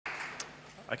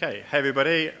Okay, hey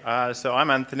everybody. So I'm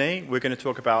Anthony. We're going to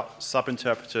talk about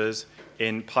subinterpreters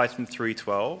in Python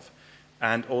 3.12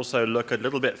 and also look a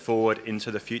little bit forward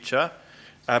into the future.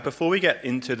 Before we get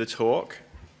into the talk,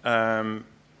 a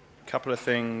couple of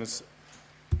things.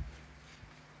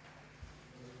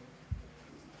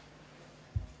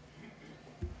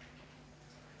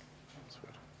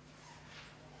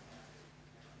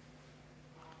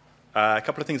 A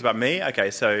couple of things about me.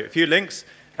 Okay, so a few links.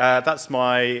 That's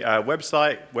my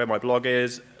website, where my blog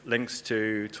is, links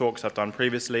to talks I've done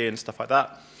previously and stuff like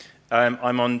that.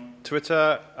 I'm on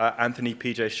Twitter, Anthony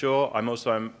PJ Shaw. I'm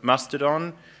also on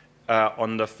Mastodon,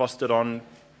 on the Fostodon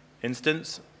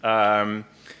instance. That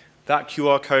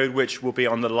QR code, which will be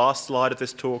on the last slide of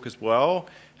this talk as well,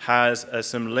 has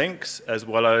some links as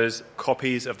well as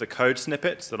copies of the code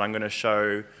snippets that I'm going to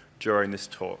show during this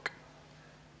talk.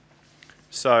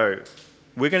 So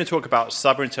we're going to talk about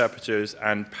subinterpreters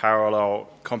and parallel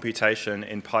computation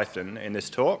in Python in this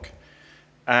talk.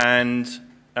 And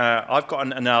I've got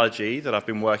an analogy that I've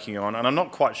been working on, and I'm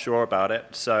not quite sure about it.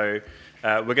 So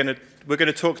we're going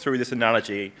to talk through this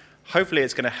analogy. Hopefully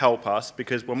it's going to help us,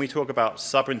 because when we talk about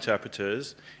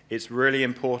subinterpreters, it's really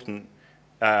important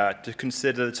to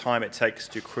consider the time it takes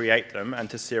to create them and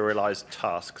to serialize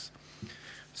tasks.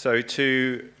 So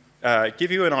to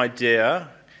give you an idea,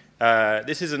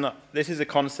 this is a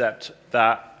concept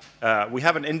that we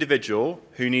have an individual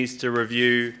who needs to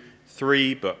review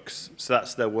 3 books. So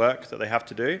that's their work that they have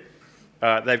to do.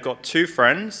 They've got 2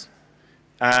 friends,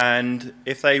 and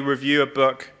if they review a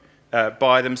book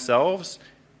by themselves,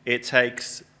 it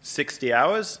takes 60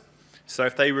 hours. So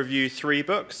if they review 3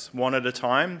 books, one at a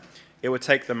time, it would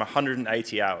take them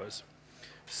 180 hours.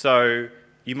 So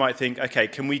you might think, okay,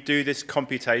 can we do this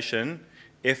computation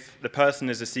if the person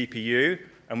is a CPU,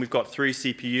 and we've got 3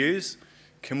 CPUs,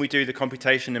 can we do the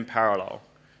computation in parallel?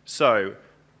 So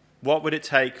what would it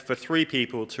take for 3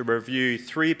 people to review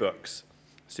 3 books?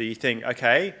 So you think,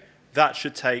 okay, that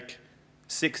should take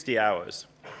 60 hours.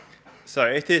 So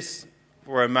if this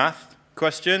were a math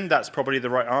question, that's probably the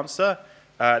right answer.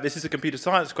 This is a computer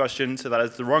science question, so that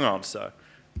is the wrong answer.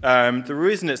 The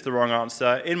reason it's the wrong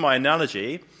answer, in my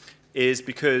analogy, is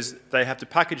because they have to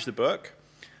package the book,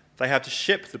 they have to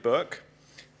ship the book,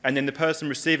 and then the person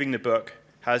receiving the book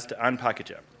has to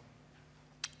unpackage it.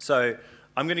 So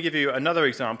I'm going to give you another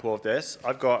example of this.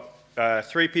 I've got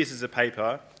 3 pieces of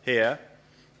paper here.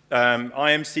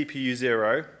 I am CPU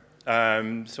 0,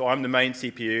 so I'm the main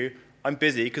CPU. I'm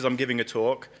busy because I'm giving a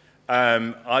talk.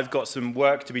 I've got some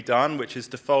work to be done, which is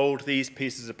to fold these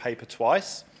pieces of paper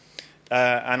twice.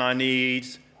 And I need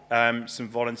some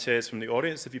volunteers from the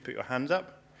audience, if you put your hands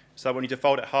up. So I want you to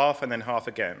fold it half and then half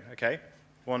again, okay?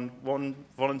 One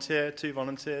volunteer, 2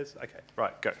 volunteers. Okay,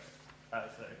 right, go. So I've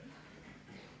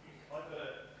got to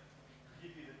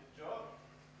give you the job,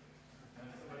 and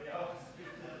somebody else. And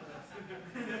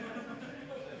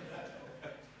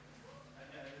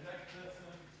then the next person.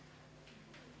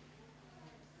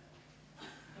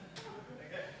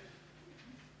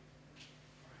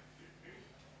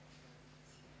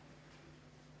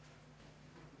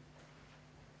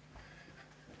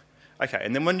 Okay,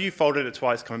 and then when you folded it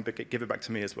twice, come and give it back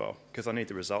to me as well, because I need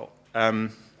the result.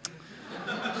 Okay,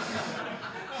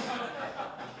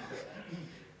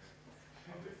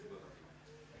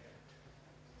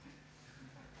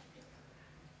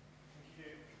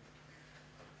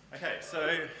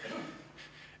 so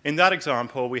in that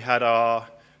example, we had our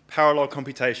parallel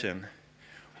computation.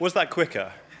 Was that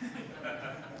quicker?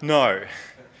 No.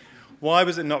 Why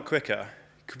was it not quicker?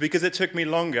 Because it took me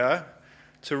longer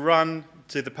to run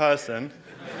to the person.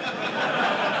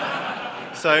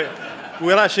 So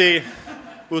we'll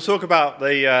talk about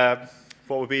the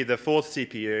what would be the 4th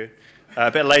CPU a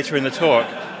bit later in the talk,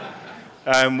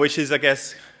 which is, I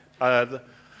guess, the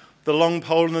long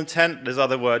pole in the tent. There's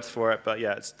other words for it, but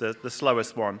yeah, it's the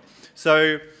slowest one.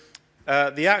 So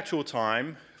the actual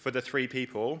time for the 3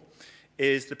 people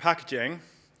is the packaging,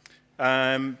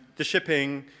 the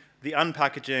shipping, the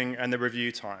unpackaging, and the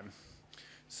review time.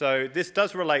 So this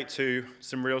does relate to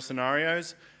some real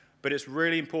scenarios, but it's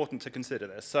really important to consider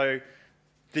this. So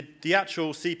the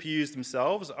actual CPUs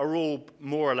themselves are all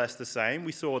more or less the same.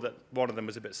 We saw that one of them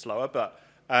was a bit slower, but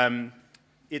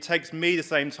it takes me the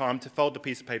same time to fold the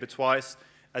piece of paper twice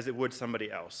as it would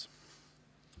somebody else.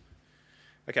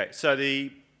 Okay, so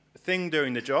the thing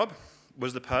doing the job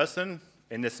was the person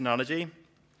in this analogy.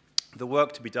 The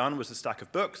work to be done was a stack of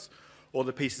books or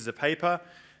the pieces of paper.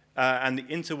 And the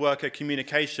interworker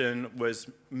communication was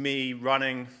me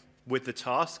running with the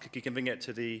task, giving it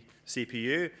to the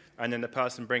CPU, and then the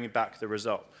person bringing back the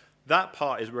result. That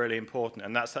part is really important,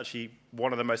 and that's actually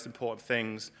one of the most important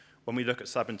things when we look at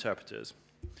sub-interpreters.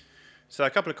 So a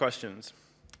couple of questions.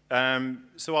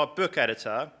 So our book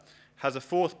editor has a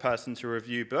fourth person to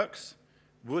review books.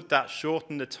 Would that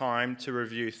shorten the time to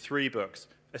review 3 books,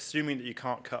 assuming that you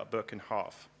can't cut a book in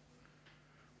half?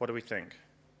 What do we think?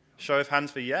 Show of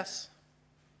hands for yes?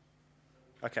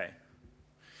 Okay.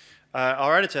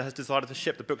 Our editor has decided to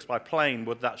ship the books by plane.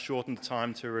 Would that shorten the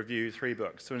time to review 3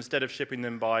 books? So instead of shipping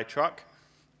them by truck,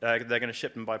 they're going to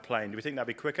ship them by plane. Do we think that'd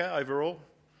be quicker overall?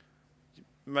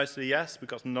 Mostly yes. We've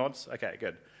got some nods. Okay,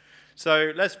 good.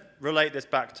 So let's relate this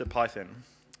back to Python.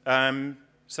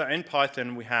 So in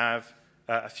Python, we have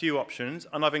a few options,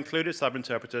 and I've included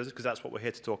sub-interpreters because that's what we're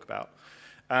here to talk about.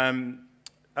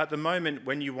 At the moment,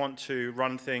 when you want to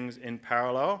run things in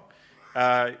parallel,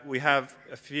 we have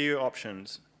a few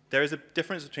options. There is a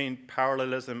difference between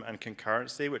parallelism and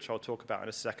concurrency, which I'll talk about in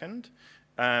a second.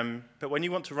 But when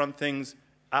you want to run things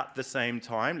at the same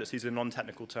time, let's use a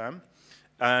non-technical term,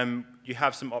 you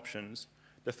have some options.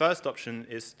 The first option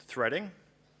is threading,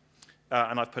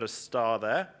 and I've put a star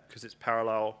there because it's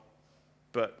parallel,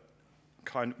 but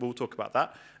we'll talk about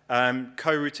that.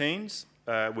 Coroutines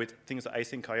with things like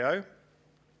async IO,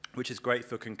 which is great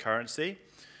for concurrency.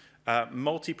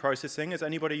 Multiprocessing. Has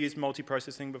anybody used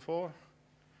multiprocessing before?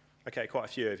 Okay, quite a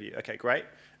few of you. Okay, great.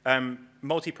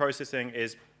 Multiprocessing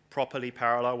is properly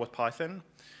parallel with Python.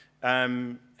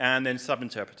 And then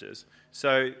sub-interpreters.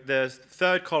 So the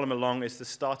third column along is the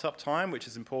startup time, which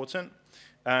is important.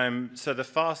 So the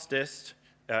fastest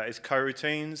is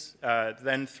coroutines,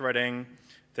 then threading,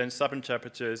 then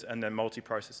sub-interpreters, and then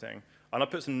multiprocessing. And I'll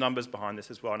put some numbers behind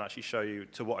this as well and actually show you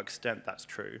to what extent that's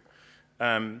true.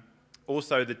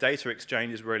 Also, the data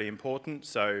exchange is really important.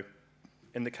 So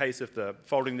in the case of the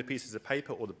folding the pieces of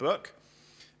paper or the book,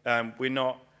 in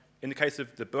the case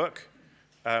of the book,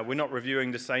 we're not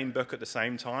reviewing the same book at the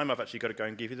same time. I've actually got to go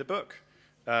and give you the book.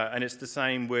 And it's the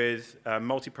same with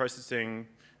multiprocessing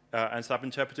and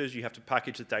sub-interpreters. You have to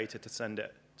package the data to send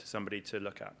it to somebody to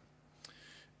look at.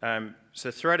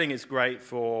 So threading is great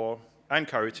for, and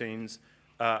coroutines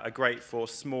are great for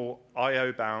small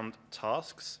IO-bound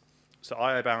tasks. So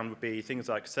IO-bound would be things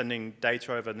like sending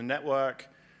data over the network,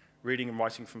 reading and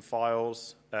writing from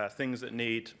files, things that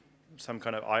need some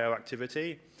kind of IO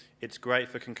activity. It's great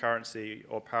for concurrency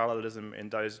or parallelism in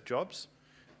those jobs.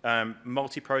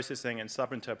 Multiprocessing and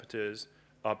sub-interpreters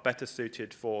are better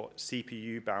suited for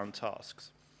CPU-bound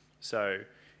tasks. So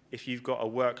if you've got a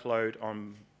workload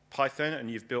on Python and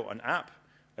you've built an app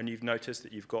and you've noticed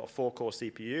that you've got a 4-core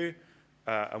CPU,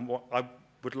 and what I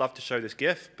would love to show this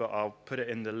GIF, but I'll put it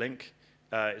in the link.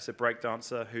 It's a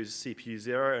breakdancer who's CPU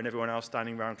 0 and everyone else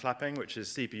standing around clapping, which is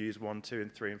CPUs 1, 2,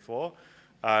 and 3, and 4.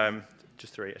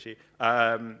 Just 3, actually.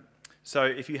 So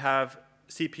if you have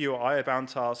CPU or IO-bound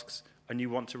tasks and you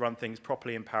want to run things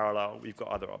properly in parallel, we've got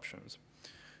other options.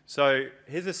 So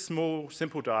here's a small,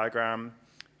 simple diagram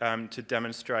to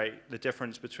demonstrate the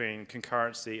difference between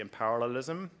concurrency and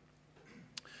parallelism.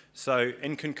 So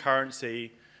in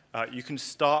concurrency, you can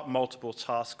start multiple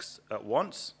tasks at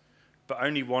once, but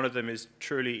only one of them is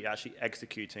truly actually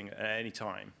executing at any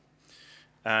time.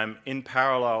 In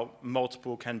parallel,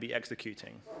 multiple can be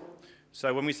executing.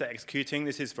 So when we say executing,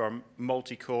 this is for a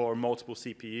multi-core or multiple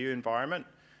CPU environment.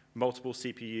 Multiple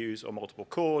CPUs or multiple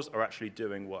cores are actually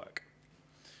doing work.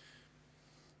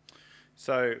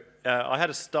 So I had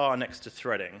a star next to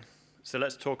threading. So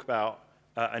let's talk about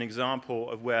an example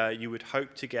of where you would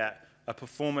hope to get a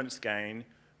performance gain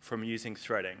from using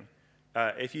threading.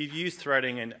 If you've used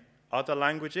threading in other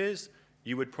languages,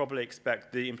 you would probably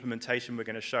expect the implementation we're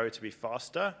going to show to be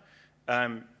faster.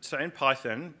 So in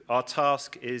Python, our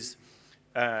task is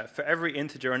for every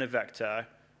integer in a vector,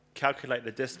 calculate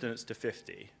the distance to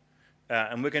 50.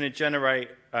 And we're going to generate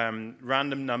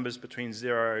random numbers between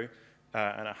 0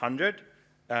 and 100.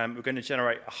 We're going to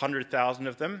generate 100,000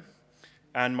 of them.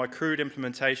 And my crude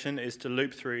implementation is to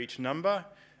loop through each number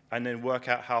and then work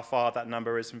out how far that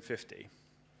number is from 50.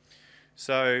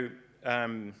 So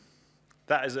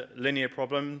that is a linear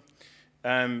problem.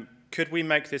 Could we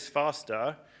make this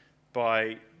faster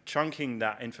by chunking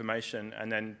that information and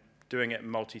then doing it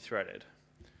multi-threaded?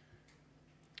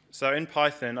 So in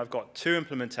Python, I've got 2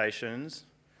 implementations.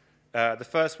 The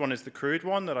first one is the crude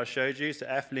one that I showed you. So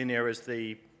f-linear is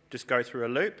the just go through a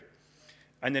loop.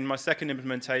 And then my second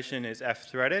implementation is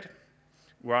f-threaded,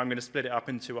 where I'm going to split it up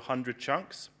into 100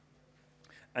 chunks.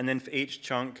 And then for each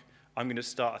chunk, I'm going to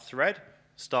start a thread,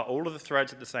 start all of the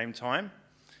threads at the same time,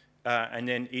 and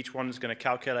then each one is going to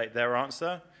calculate their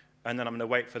answer, and then I'm going to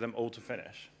wait for them all to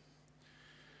finish.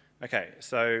 Okay,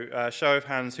 so show of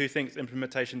hands, who thinks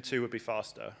implementation 2 would be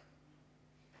faster?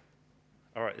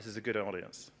 All right, this is a good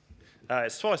audience.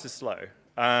 It's twice as slow.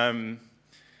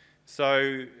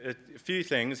 So a few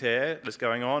things here that's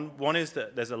going on. One is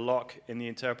that there's a lock in the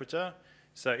interpreter.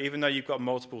 So even though you've got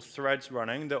multiple threads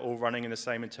running, they're all running in the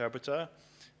same interpreter.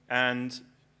 And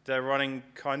they're running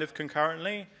kind of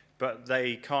concurrently, but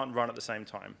they can't run at the same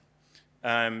time.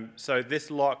 So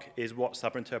this lock is what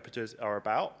subinterpreters are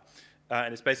about.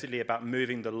 And it's basically about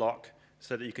moving the lock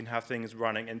so that you can have things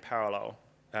running in parallel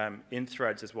in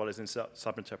threads as well as in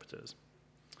subinterpreters.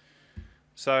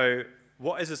 So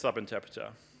what is a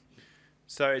subinterpreter?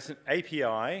 So it's an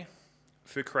API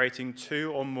for creating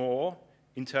 2 or more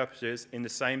interpreters in the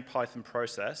same Python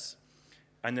process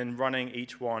and then running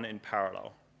each one in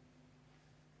parallel.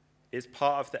 It's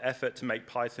part of the effort to make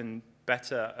Python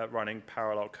better at running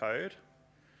parallel code.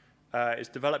 It's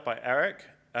developed by Eric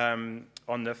on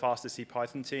the Faster C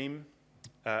Python team.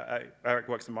 Eric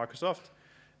works at Microsoft.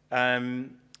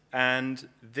 And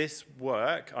this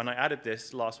work, and I added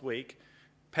this last week,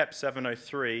 PEP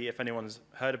 703, if anyone's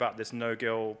heard about this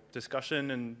no-GIL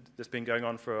discussion, and that's been going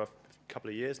on for a couple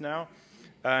of years now,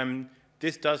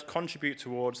 this does contribute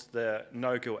towards the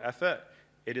no-GIL effort.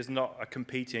 It is not a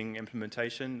competing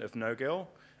implementation of no-GIL.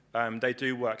 They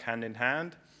do work hand in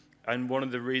hand, and one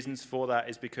of the reasons for that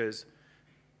is because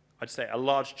I'd say a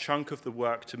large chunk of the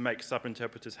work to make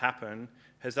subinterpreters happen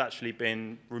has actually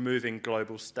been removing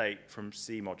global state from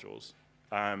C modules.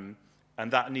 And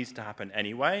that needs to happen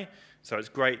anyway, so it's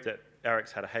great that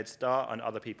Eric's had a head start and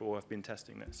other people have been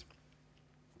testing this.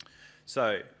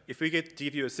 So if we could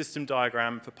give you a system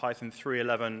diagram for Python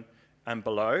 3.11 and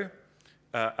below,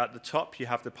 at the top you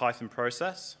have the Python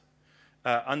process.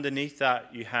 Underneath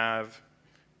that you have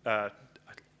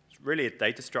really a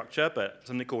data structure, but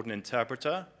something called an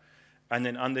interpreter. And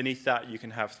then underneath that you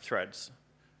can have threads.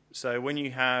 So when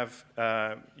you have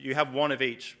one of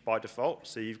each by default,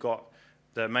 so you've got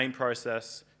the main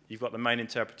process, you've got the main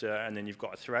interpreter, and then you've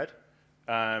got a thread.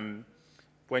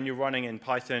 When you're running in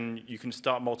Python, you can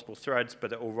start multiple threads, but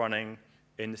they're all running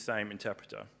in the same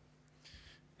interpreter.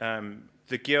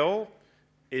 The GIL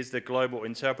is the global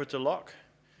interpreter lock.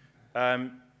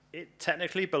 It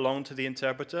technically belonged to the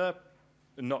interpreter,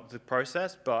 not the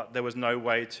process, but there was no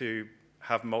way to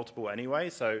have multiple anyway.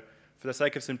 So for the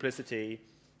sake of simplicity,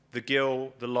 the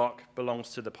GIL, the lock,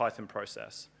 belongs to the Python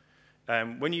process.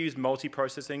 When you use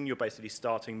multiprocessing, you're basically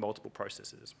starting multiple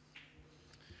processes.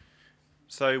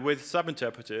 So with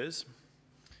subinterpreters,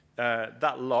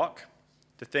 that lock,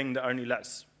 the thing that only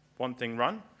lets one thing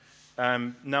run,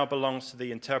 now belongs to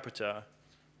the interpreter.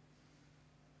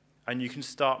 And you can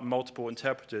start multiple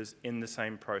interpreters in the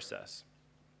same process.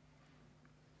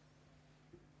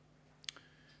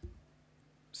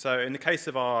 So in the case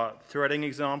of our threading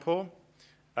example,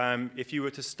 if you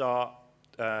were to start,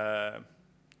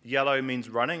 yellow means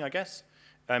running, I guess.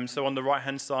 So on the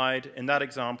right-hand side, in that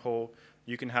example,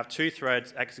 you can have 2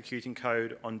 threads executing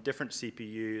code on different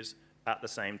CPUs at the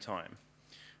same time.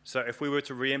 So if we were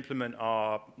to re-implement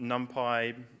our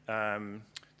NumPy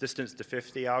distance to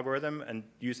 50 algorithm and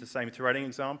use the same threading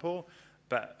example,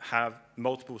 but have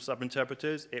multiple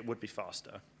subinterpreters, it would be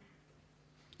faster.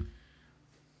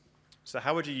 So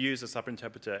how would you use a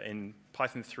subinterpreter in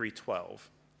Python 3.12?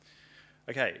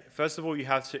 Okay, first of all, you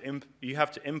have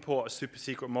to import a super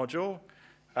secret module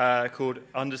called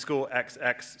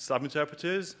 _xx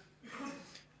subinterpreters.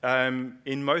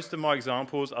 In most of my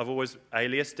examples, I've always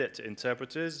aliased it to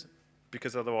interpreters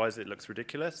because otherwise it looks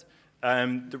ridiculous.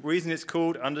 The reason it's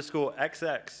called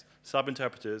 _xx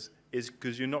subinterpreters is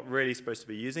because you're not really supposed to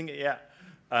be using it yet.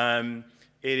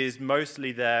 It is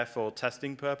mostly there for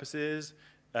testing purposes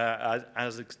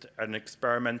as an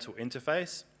experimental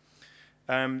interface.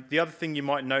 The other thing you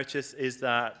might notice is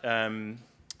that,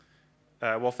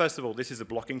 well, first of all, this is a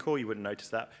blocking call. You wouldn't notice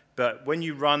that. But when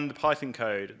you run the Python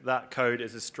code, that code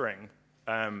is a string.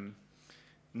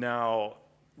 Now,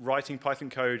 writing Python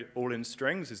code all in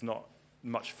strings is not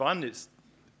much fun. It's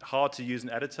hard to use an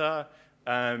editor.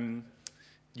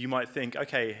 You might think,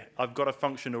 OK, I've got a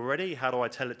function already. How do I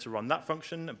tell it to run that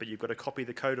function? But you've got to copy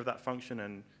the code of that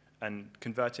function and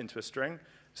convert it into a string.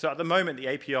 So at the moment, the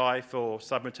API for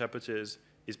subinterpreters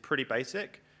is pretty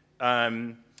basic,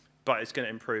 but it's going to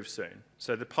improve soon.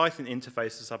 So the Python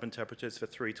interface to subinterpreters for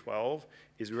 3.12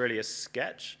 is really a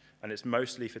sketch, and it's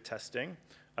mostly for testing.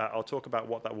 I'll talk about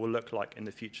what that will look like in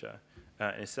the future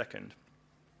in a second.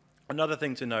 Another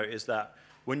thing to note is that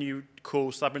when you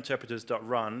call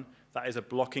subinterpreters.run, that is a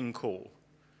blocking call.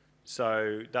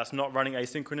 So that's not running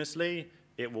asynchronously.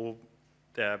 It will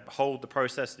hold the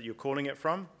process that you're calling it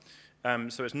from.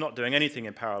 So it's not doing anything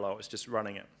in parallel, it's just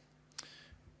running it.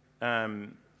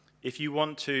 If you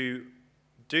want to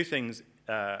do things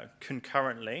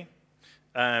concurrently,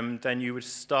 then you would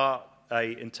start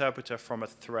an interpreter from a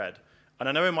thread. And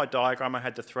I know in my diagram I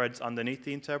had the threads underneath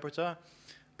the interpreter,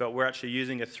 but we're actually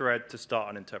using a thread to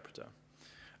start an interpreter.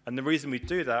 And the reason we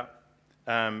do that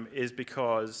is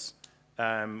because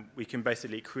we can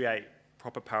basically create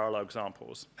proper parallel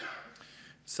examples.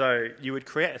 So you would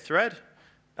create a thread,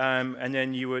 and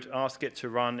then you would ask it to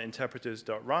run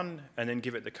interpreters.run, and then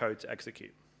give it the code to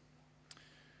execute.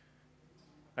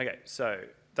 OK, so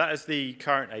that is the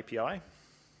current API.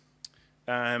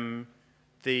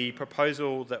 The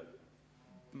proposal that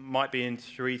might be in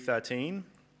 3.13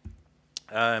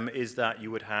 is that you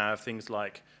would have things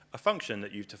like a function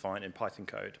that you've defined in Python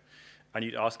code, and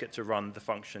you'd ask it to run the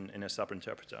function in a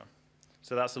subinterpreter.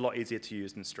 So that's a lot easier to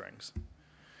use than strings.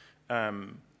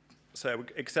 So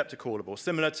accept a callable,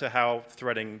 similar to how the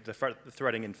threading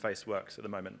interface works at the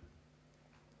moment.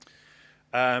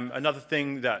 Another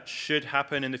thing that should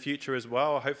happen in the future as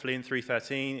well, hopefully in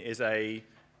 3.13, is a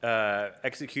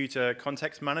executor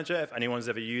context manager. If anyone's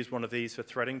ever used one of these for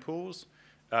threading pools,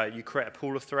 you create a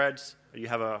pool of threads, you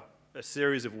have a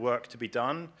series of work to be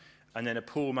done, and then a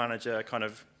pool manager kind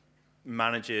of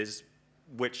manages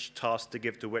which task to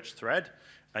give to which thread.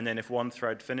 And then if one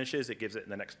thread finishes, it gives it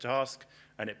the next task,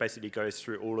 and it basically goes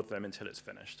through all of them until it's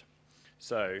finished.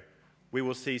 So we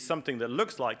will see something that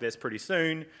looks like this pretty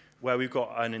soon, where we've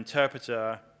got an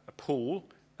interpreter, a pool,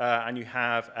 and you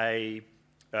have a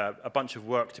bunch of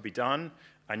work to be done,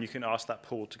 and you can ask that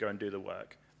pool to go and do the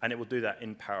work. And it will do that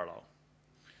in parallel.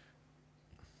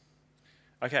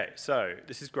 OK, so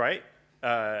this is great.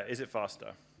 Is it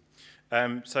faster?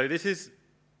 So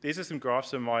these are some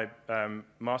graphs from my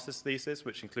master's thesis,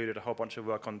 which included a whole bunch of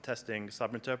work on testing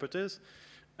subinterpreters.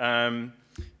 And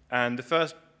the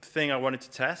first thing I wanted to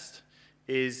test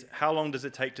is how long does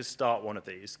it take to start one of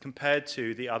these compared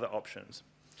to the other options.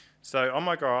 So on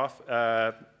my graph,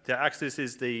 the axis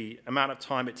is the amount of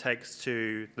time it takes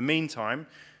to, the mean time,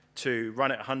 to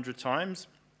run it 100 times.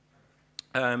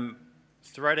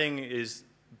 Threading is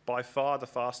by far the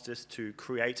fastest to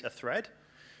create a thread.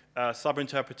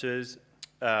 Subinterpreters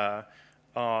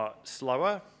are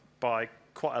slower by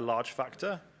quite a large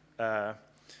factor.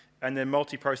 And then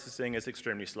multiprocessing is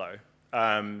extremely slow.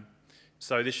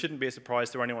 So this shouldn't be a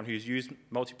surprise to anyone who's used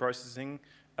multiprocessing,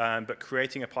 but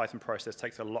creating a Python process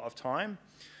takes a lot of time.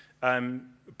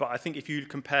 But I think if you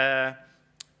compare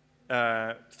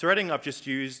threading, I've just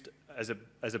used as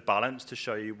a balance to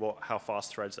show you how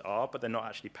fast threads are, but they're not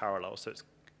actually parallel, so it's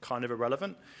kind of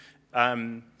irrelevant.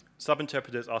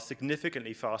 Subinterpreters are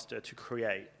significantly faster to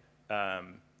create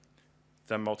than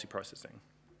multiprocessing.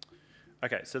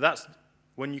 OK, so that's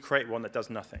when you create one that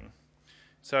does nothing.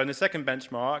 So in the second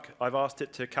benchmark, I've asked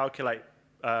it to calculate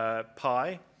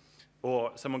pi,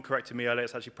 or someone corrected me earlier,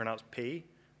 it's actually pronounced p,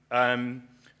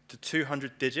 to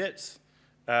 200 digits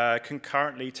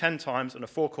concurrently 10 times on a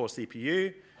 4-core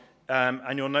CPU.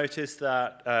 And you'll notice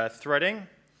that threading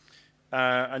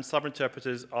and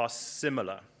subinterpreters are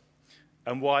similar.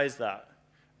 And why is that?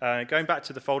 Going back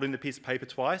to the folding the piece of paper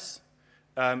twice,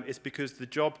 it's because the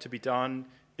job to be done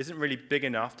isn't really big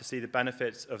enough to see the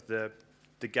benefits of the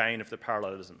gain of the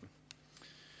parallelism.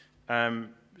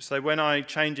 So when I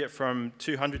change it from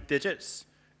 200 digits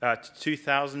to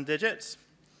 2,000 digits,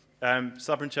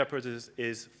 subinterpreters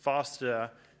is faster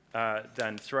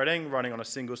than threading running on a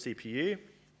single CPU,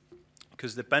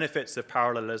 because the benefits of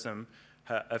parallelism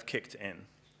have kicked in.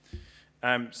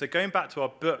 So going back to our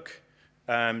book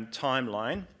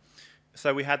timeline,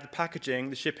 so we had the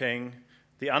packaging, the shipping,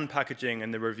 the unpackaging,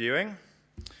 and the reviewing.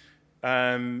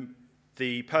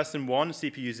 The person 1,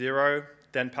 CPU 0,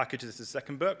 then packages the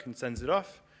second book and sends it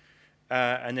off.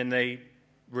 And then they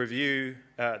review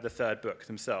the third book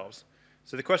themselves.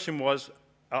 So the question was,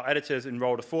 our editors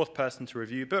enrolled a 4th person to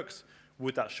review books.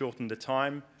 Would that shorten the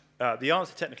time? The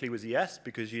answer technically was yes,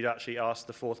 because you'd actually ask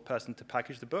the 4th person to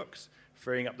package the books,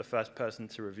 freeing up the 1st person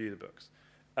to review the books.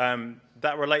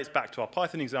 That relates back to our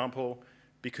Python example,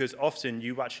 because often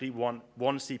you actually want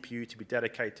one CPU to be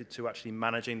dedicated to actually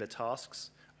managing the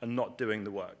tasks and not doing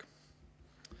the work.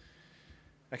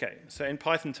 OK, so in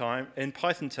Python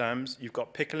terms, you've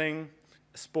got pickling,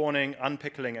 spawning,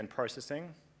 unpickling, and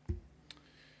processing.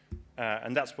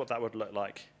 And that's what that would look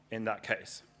like in that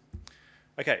case.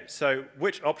 OK, so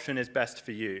which option is best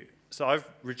for you? So I've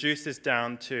reduced this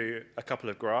down to a couple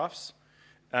of graphs.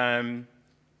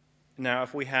 Now,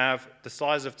 if we have the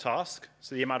size of task,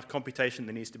 so the amount of computation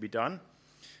that needs to be done,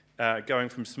 going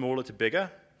from smaller to bigger,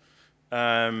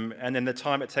 and then the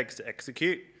time it takes to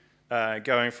execute,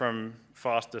 going from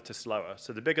faster to slower.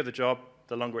 So the bigger the job,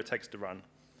 the longer it takes to run.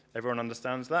 Everyone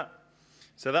understands that?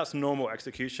 So that's normal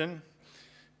execution.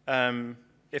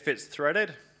 If it's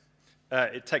threaded,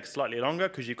 it takes slightly longer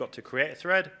because you've got to create a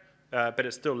thread, but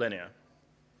it's still linear.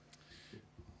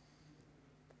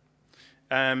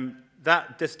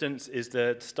 That distance is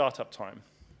the startup time.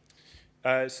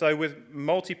 So with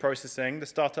multiprocessing, the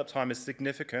startup time is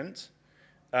significant,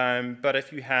 but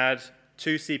if you had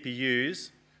 2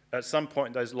 CPUs, at some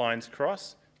point those lines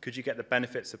cross, could you get the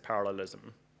benefits of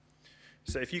parallelism?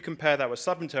 So if you compare that with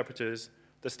subinterpreters,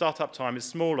 the startup time is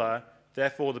smaller,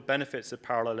 therefore the benefits of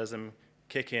parallelism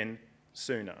kick in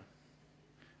sooner.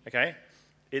 Okay?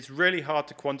 It's really hard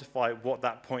to quantify what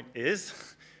that point is,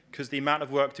 because the amount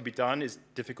of work to be done is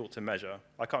difficult to measure.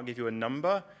 I can't give you a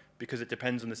number, because it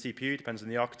depends on the CPU, depends on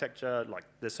the architecture, like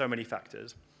there's so many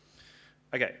factors.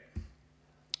 Okay.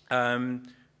 And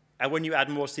when you add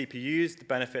more CPUs, the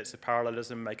benefits of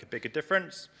parallelism make a bigger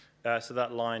difference. So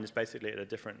that line is basically at a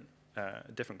different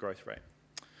growth rate.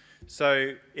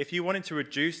 So if you wanted to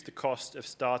reduce the cost of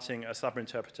starting a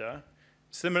subinterpreter,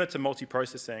 similar to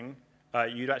multiprocessing,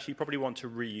 you'd actually probably want to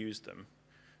reuse them.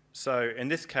 So in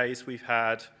this case, we've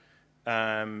had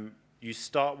you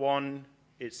start one,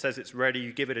 it says it's ready,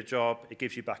 you give it a job, it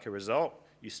gives you back a result.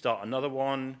 You start another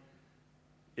one,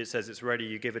 it says it's ready,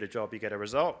 you give it a job, you get a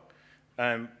result.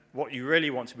 What you really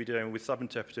want to be doing with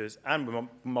subinterpreters and with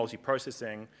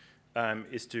multiprocessing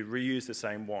is to reuse the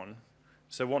same one.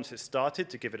 So once it's started,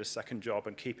 to give it a second job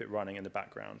and keep it running in the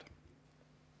background.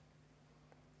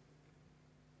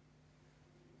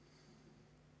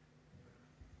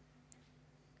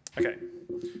 Okay,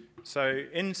 so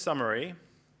in summary,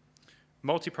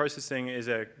 multiprocessing is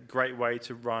a great way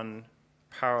to run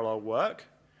parallel work,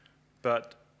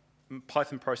 but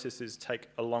Python processes take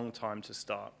a long time to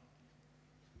start.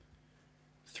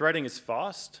 Threading is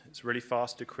fast. It's really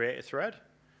fast to create a thread.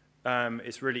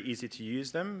 It's really easy to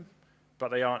use them,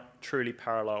 but they aren't truly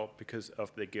parallel because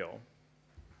of the GIL.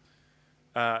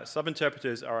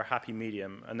 Subinterpreters are a happy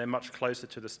medium, and they're much closer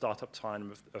to the startup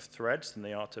time of threads than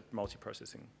they are to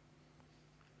multiprocessing.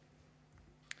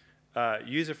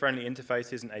 User-friendly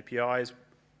interfaces and APIs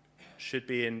should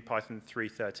be in Python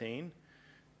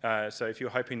 3.13. So if you're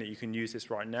hoping that you can use this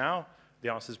right now,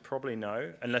 the answer is probably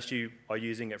no, unless you are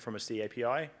using it from a C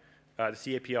API. The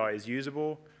C API is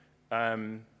usable,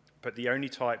 but the only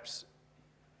types,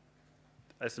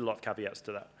 there's a lot of caveats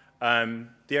to that.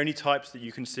 The only types that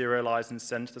you can serialize and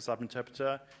send to the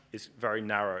subinterpreter is very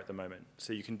narrow at the moment.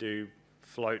 So you can do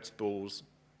floats, bools.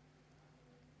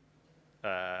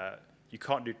 You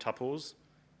can't do tuples.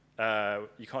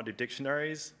 You can't do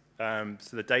dictionaries. So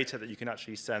the data that you can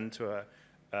actually send to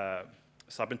a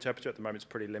subinterpreter at the moment is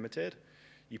pretty limited.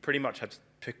 You pretty much have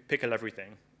to pickle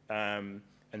everything and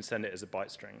send it as a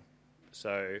byte string.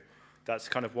 So that's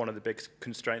kind of one of the big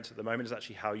constraints at the moment is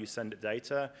actually how you send it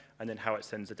data and then how it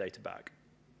sends the data back.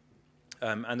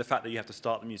 And the fact that you have to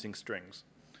start them using strings.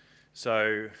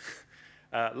 So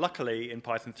luckily in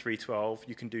Python 3.12,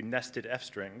 you can do nested F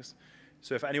strings.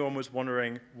 So if anyone was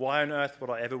wondering, why on earth would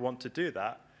I ever want to do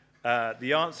that?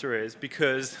 The answer is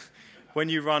because when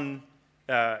you run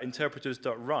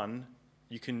interpreters.run,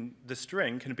 the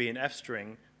string can be an F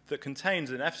string that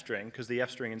contains an F string because the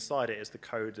F string inside it is the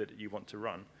code that you want to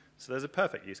run. So there's a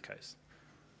perfect use case.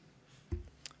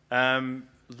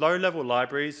 Low-level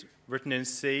libraries written in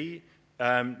C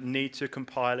need to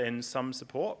compile in some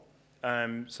support.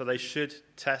 So they should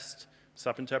test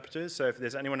subinterpreters. So if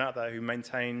there's anyone out there who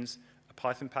maintains a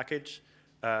Python package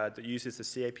that uses the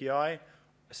C API, I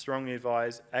strongly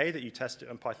advise A, that you test it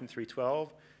on Python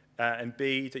 3.12, and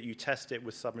B, that you test it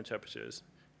with subinterpreters,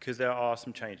 because there are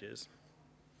some changes.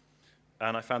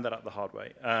 And I found that out the hard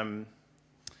way.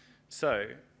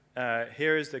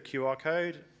 Here is the QR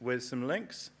code with some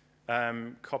links,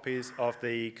 copies of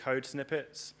the code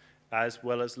snippets, as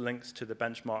well as links to the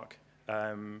benchmark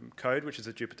code, which is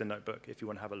a Jupyter notebook, if you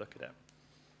want to have a look at it.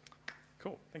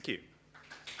 Cool, thank you.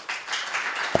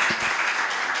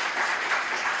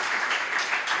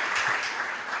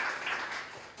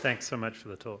 Thanks so much for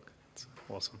the talk. It's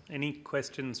awesome. Any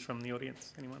questions from the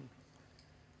audience? Anyone?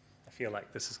 I feel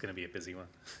like this is going to be a busy one.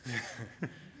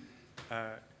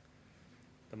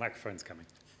 The microphone's coming.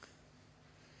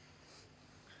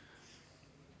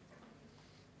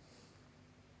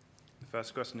 The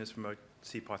first question is from a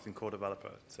C Python core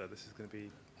developer, so this is going to be...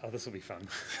 Oh, this will be fun.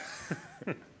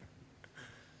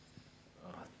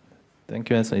 Thank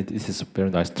you, Anthony. This is a very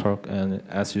nice talk. And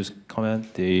as you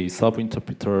comment, the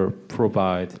subinterpreter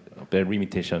provide very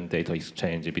limitation data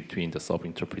exchange between the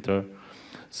subinterpreter.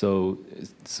 So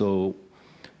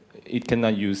it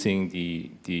cannot using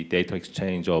the data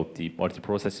exchange of the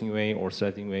multiprocessing way or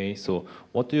threading way. So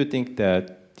what do you think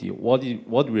that what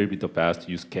will be the best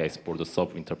use case for the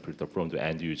subinterpreter from the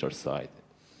end user side?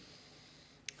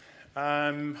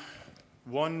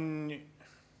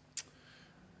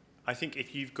 I think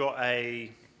if you've got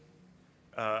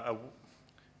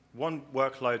one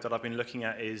workload that I've been looking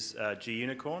at is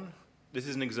GUnicorn. This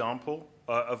is an example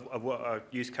of what a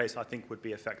use case I think would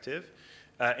be effective.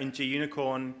 In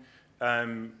GUnicorn,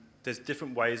 there's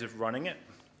different ways of running it.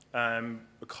 A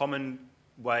common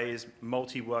way is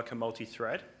multi-worker,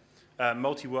 multi-thread.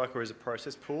 Multi-worker is a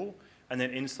process pool, and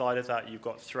then inside of that you've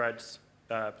got threads,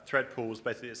 thread pools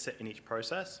basically that sit in each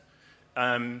process.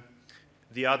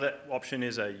 The other option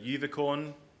is a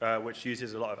UVicorn, which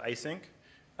uses a lot of async.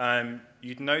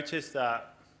 You'd notice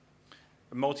that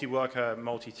a multi-worker,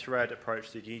 multi-thread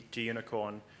approach to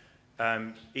GUnicorn,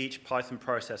 each Python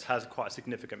process has quite a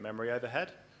significant memory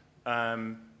overhead.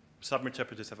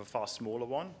 Subinterpreters have a far smaller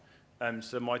one.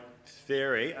 So my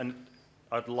theory, and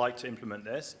I'd like to implement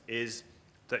this, is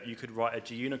that you could write a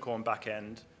GUnicorn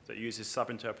backend that uses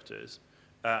subinterpreters,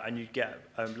 and you'd get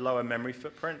a lower memory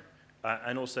footprint,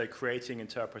 and also creating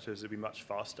interpreters would be much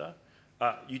faster.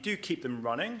 You do keep them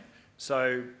running,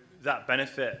 so that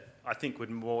benefit, I think, would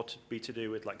more be to do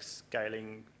with like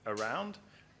scaling around,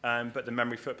 but the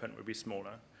memory footprint would be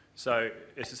smaller. So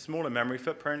it's a smaller memory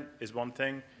footprint is one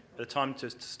thing. The time to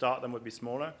start them would be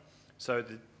smaller. So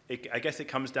I guess it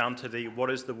comes down to what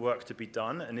is the work to be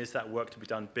done, and is that work to be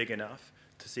done big enough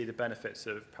to see the benefits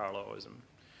of parallelism?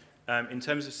 In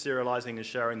terms of serializing and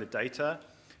sharing the data,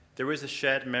 there is a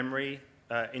shared memory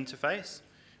interface.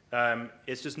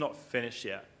 It's just not finished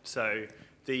yet. So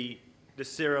the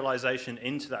serialization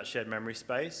into that shared memory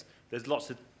space, there's lots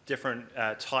of different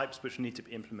types which need to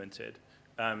be implemented.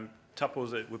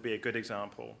 Tuples would be a good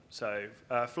example. So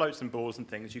floats and balls and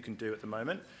things you can do at the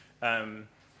moment.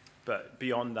 But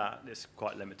beyond that, it's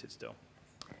quite limited still.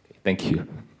 Okay, thank you.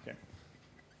 Okay.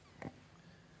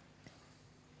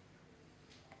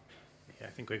 Yeah, I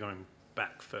think we're going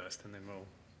back first, and then we'll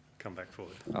come back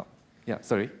forward. Oh, yeah,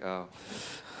 sorry.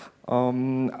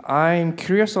 I'm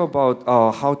curious about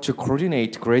how to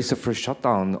coordinate graceful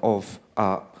shutdown of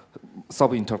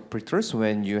sub-interpreters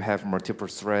when you have multiple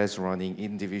threads running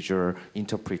individual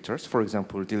interpreters, for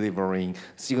example, delivering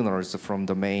signals from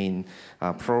the main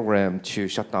program to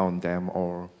shut down them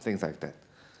or things like that.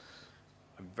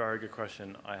 A very good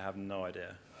question. I have no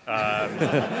idea.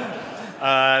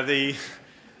 The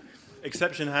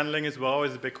exception handling as well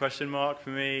is a big question mark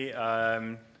for me.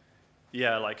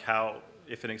 Yeah, like how,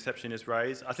 if an exception is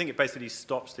raised, I think it basically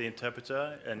stops the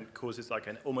interpreter and causes like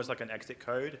almost like an exit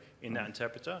code in that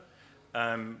interpreter.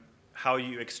 How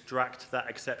you extract that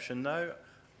exception, though,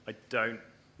 I don't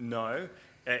know.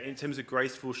 In terms of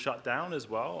graceful shutdown as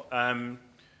well, that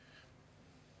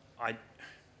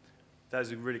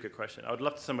is a really good question. I would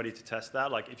love somebody to test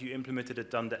that. Like, if you implemented a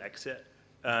done-to-exit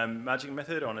magic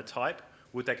method on a type,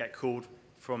 would that get called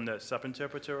from the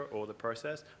subinterpreter or the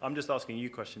process? I'm just asking you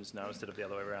questions now instead of the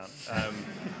other way around.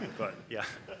 But yeah,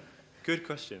 good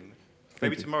question.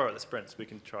 Maybe tomorrow at the sprints we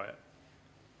can try it.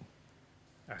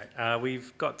 All right,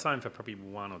 we've got time for probably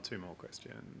one or two more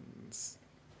questions.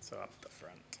 So up the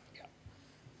front. Yeah.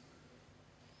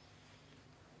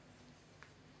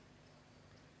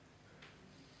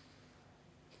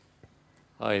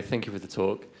 Hi, thank you for the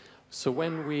talk. So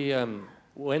when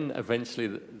when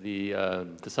eventually the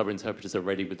sub-interpreters are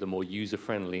ready with the more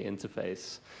user-friendly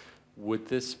interface,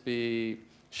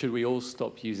 should we all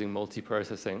stop using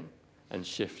multiprocessing and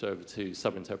shift over to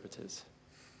sub-interpreters?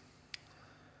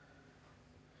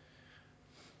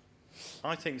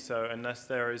 I think so, unless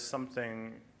there is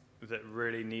something that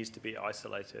really needs to be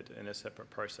isolated in a separate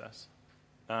process.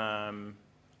 I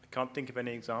can't think of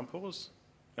any examples,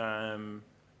 but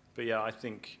yeah, I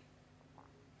think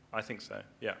so.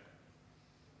 Yeah.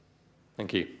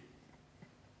 Thank you.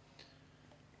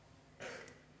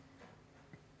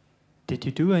 Did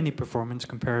you do any performance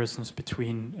comparisons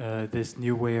between this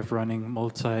new way of running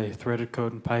multi-threaded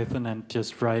code in Python and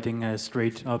just writing a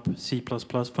straight-up C++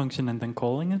 function and then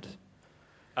calling it?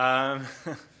 Well,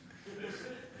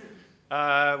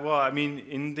 I mean,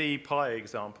 in the Py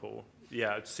example,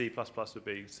 yeah, C++ would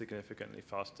be significantly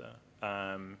faster.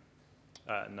 No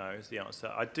is the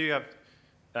answer. I do have,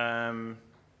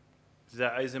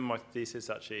 that is in my thesis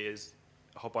actually, is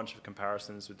a whole bunch of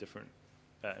comparisons with different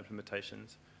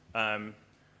implementations. And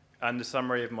the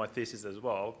summary of my thesis as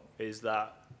well is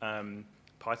that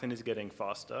Python is getting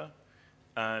faster,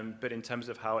 but in terms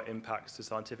of how it impacts the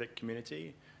scientific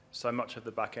community, so much of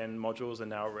the back-end modules are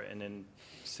now written in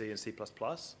C and C++,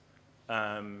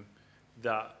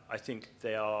 that I think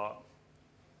they are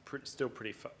still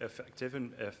pretty effective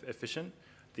and efficient.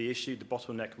 The issue, the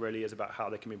bottleneck really is about how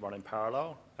they can be run in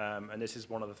parallel, and this is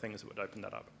one of the things that would open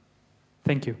that up.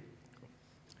 Thank you.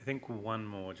 I think one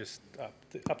more, just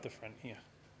up the front here.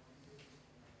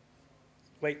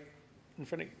 Wait, in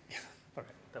front of you. All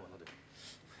right, that one will do.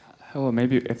 Oh,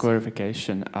 maybe a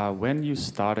clarification. When you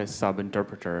start a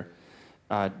sub-interpreter,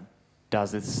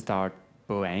 does it start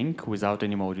blank without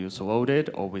any modules loaded,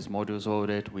 or with modules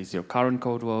loaded, with your current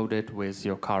code loaded, with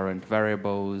your current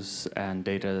variables and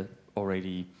data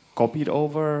already copied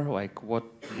over? Like,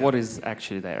 what is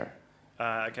actually there?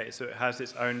 Okay, so it has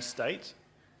its own state.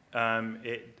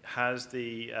 It has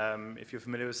the, if you're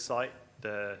familiar with site,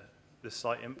 the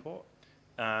site import,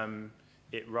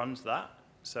 it runs that.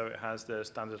 So it has the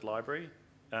standard library,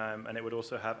 and it would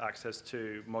also have access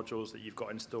to modules that you've got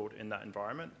installed in that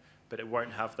environment, but it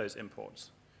won't have those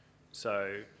imports.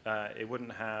 So it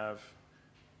wouldn't have,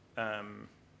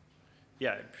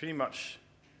 yeah, it pretty much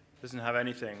doesn't have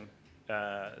anything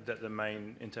that the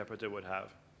main interpreter would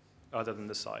have, other than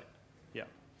the site, yeah.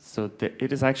 So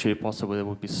it is actually possible it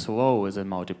would be slow as a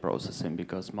multiprocessing,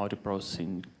 because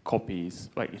multiprocessing copies,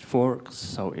 like it forks,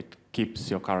 so it keeps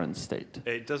your current state.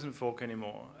 It doesn't fork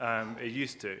anymore. It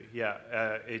used to, yeah.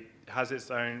 It has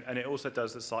its own, and it also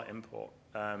does the site import.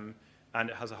 And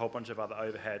it has a whole bunch of other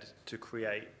overhead to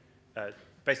create,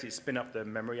 basically spin up the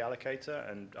memory allocator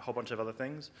and a whole bunch of other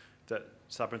things that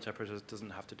sub-interpreters doesn't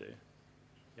have to do.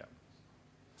 Yeah.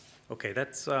 Okay,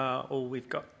 that's all we've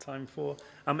got time for.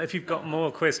 If you've got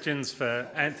more questions for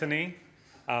Anthony.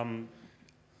 I've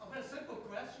got a simple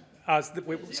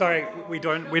question. Sorry, we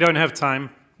don't have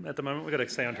time at the moment. We've got to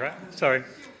stay on track. Sorry.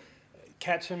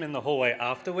 Catch him in the hallway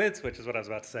afterwards, which is what I was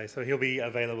about to say. So he'll be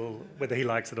available whether he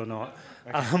likes it or not.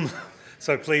 Okay.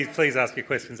 So please ask your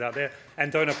questions out there.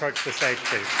 And don't approach the stage,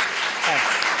 please.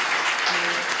 Thanks.